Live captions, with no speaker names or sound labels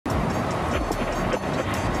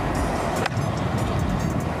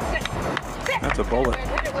the bullet.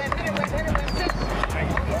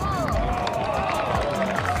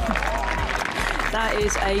 That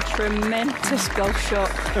is a tremendous golf shot.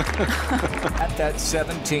 At that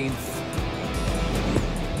 17th.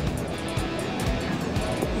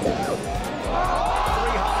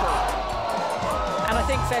 And I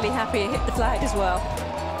think fairly happy it hit the flag as well.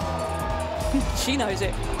 She knows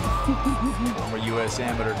it. Former U.S.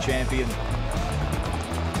 amateur champion.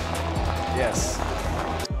 Yes.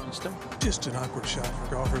 Just an awkward shot for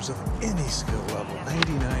golfers of any skill level.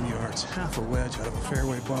 99 yards, half a wedge out of a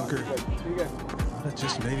fairway bunker. That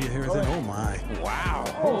just maybe a hair thin. Oh my. Wow.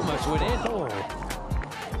 Almost went in. Oh.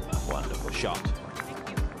 Wonderful shot.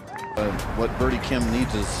 What Birdie Kim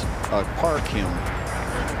needs is Par Kim.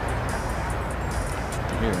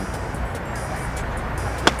 Here.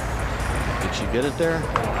 Did she get it there? So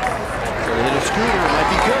they hit a scooter. It might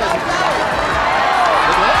be good.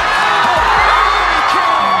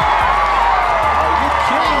 Are you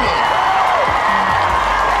kidding me?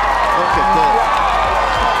 Look at that.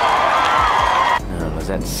 Was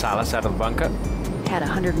that Salas out of the bunker? Had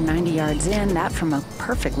 190 yards in, that from a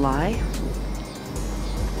perfect lie.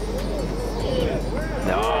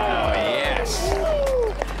 Oh, yes.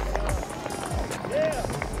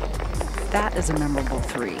 That is a memorable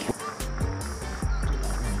 3.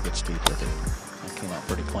 Good speed with it. That came out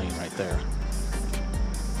pretty clean right there.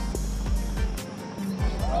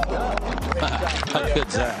 How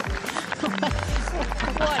good's that?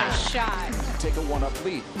 What a shot. Take a one-up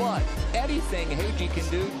lead. But anything Hagee can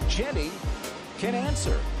do, Jenny can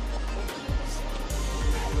answer.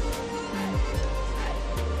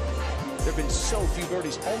 There have been so few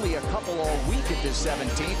birdies, only a couple all week at this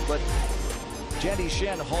 17th, but Jenny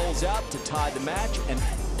Shen holds out to tie the match. And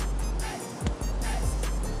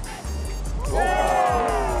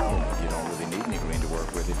you don't really need any green to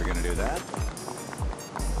work with if you're going to do that.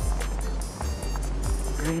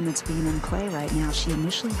 Green that's being in play right now. She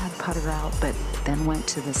initially had putter out, but then went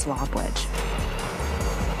to this lob wedge.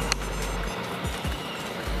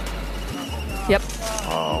 Yep.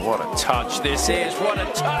 Oh, what a touch this is. What a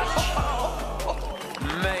touch.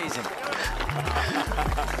 Amazing.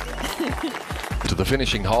 To the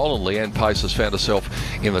finishing hole, and Leanne Pace has found herself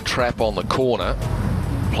in the trap on the corner,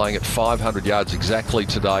 playing at 500 yards exactly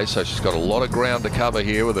today, so she's got a lot of ground to cover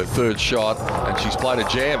here with her third shot, and she's played a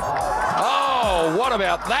jam. Oh, what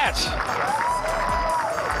about that?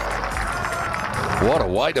 What a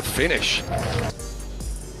way to finish.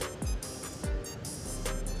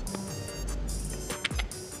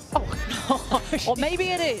 Or maybe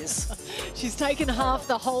it is. She's taken half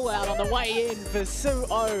the hole out on the way in for Sue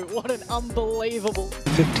O. What an unbelievable.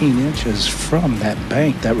 15 inches from that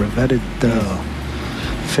bank that revetted the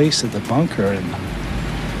face of the bunker and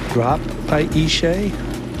dropped by Ishe.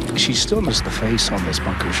 She still missed the face on this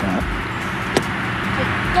bunker shot.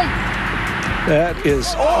 That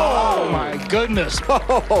is, oh my goodness.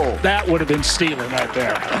 Oh, that would have been stealing right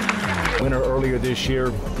there. Winner earlier this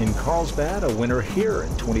year in Carlsbad, a winner here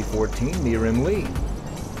in 2014, Miriam Lee.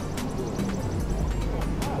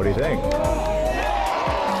 What do you think?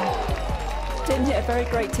 Didn't hit a very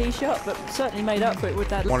great tee shot, but certainly made up for it with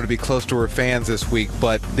that. Wanted to be close to her fans this week,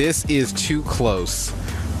 but this is too close.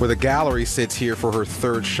 Where the gallery sits here for her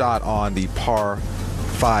third shot on the par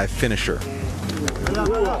 5 finisher.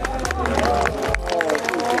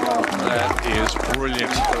 That is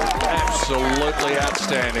brilliant. Absolutely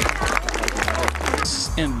outstanding.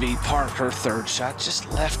 MB Park, her third shot,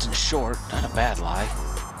 just left and short. Not a bad lie.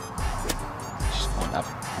 She's going up,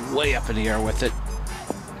 way up in the air with it.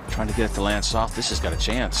 Trying to get it to land soft. This has got a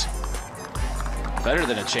chance. Better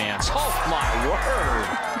than a chance. Oh, my word.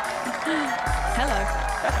 Hello.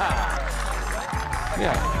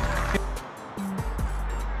 Yeah.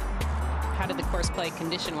 How did the course play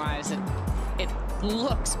condition-wise? It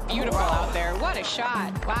looks beautiful out there. What a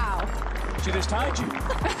shot. Wow. She just tied you.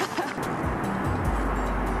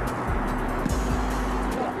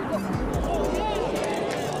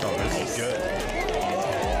 Oh, this is good.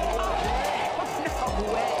 No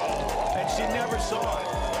way. And she never saw it.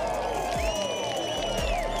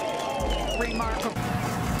 Remarkable.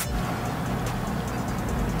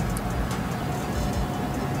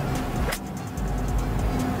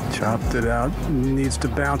 Chopped it out. Needs to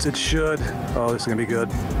bounce. It should. Oh, this is going to be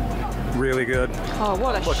good. Really good. Oh,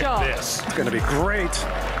 what a shot. Look at this. It's going to be great.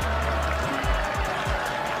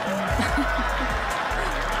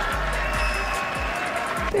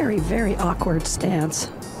 Very, very awkward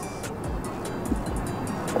stance.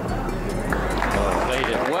 Played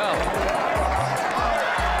it well.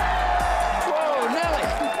 Whoa, Nelly.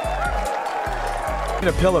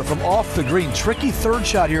 A pillar from off the green. Tricky third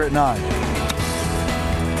shot here at 9.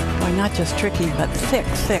 Boy, Oh, not just tricky, but thick,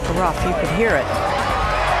 thick rough. You could hear it.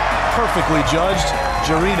 Perfectly judged,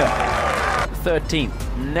 Jarina.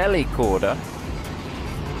 13th, Nelly Corder.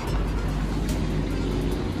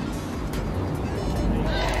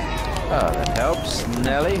 Oh, that helps.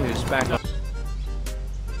 Nelly, who's back on.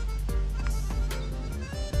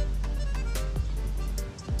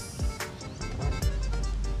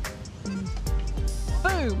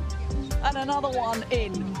 Boom! And another one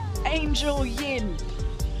in. Angel Yin.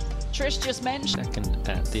 Trish just mentioned. Second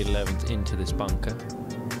at the 11th into this bunker.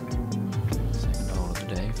 Second hole of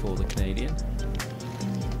the day for the Canadian.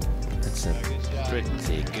 That's a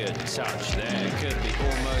pretty good touch there. Could be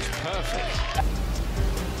almost perfect.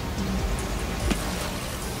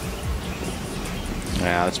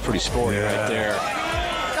 Yeah, that's pretty sporty right there.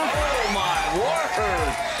 Oh my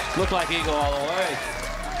word! Looked like eagle all the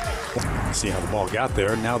way. See how the ball got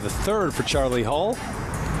there. Now the third for Charlie Hull.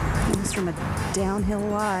 Comes from a downhill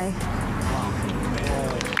lie.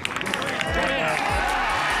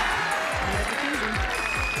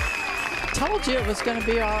 Told you it was going to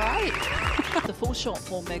be all right. The full shot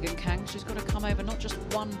for Megan Kang. She's got to come over not just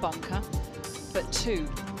one bunker, but two.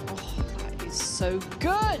 Oh, that is so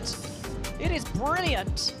good. It is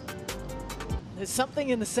brilliant. There's something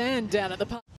in the sand down at the park.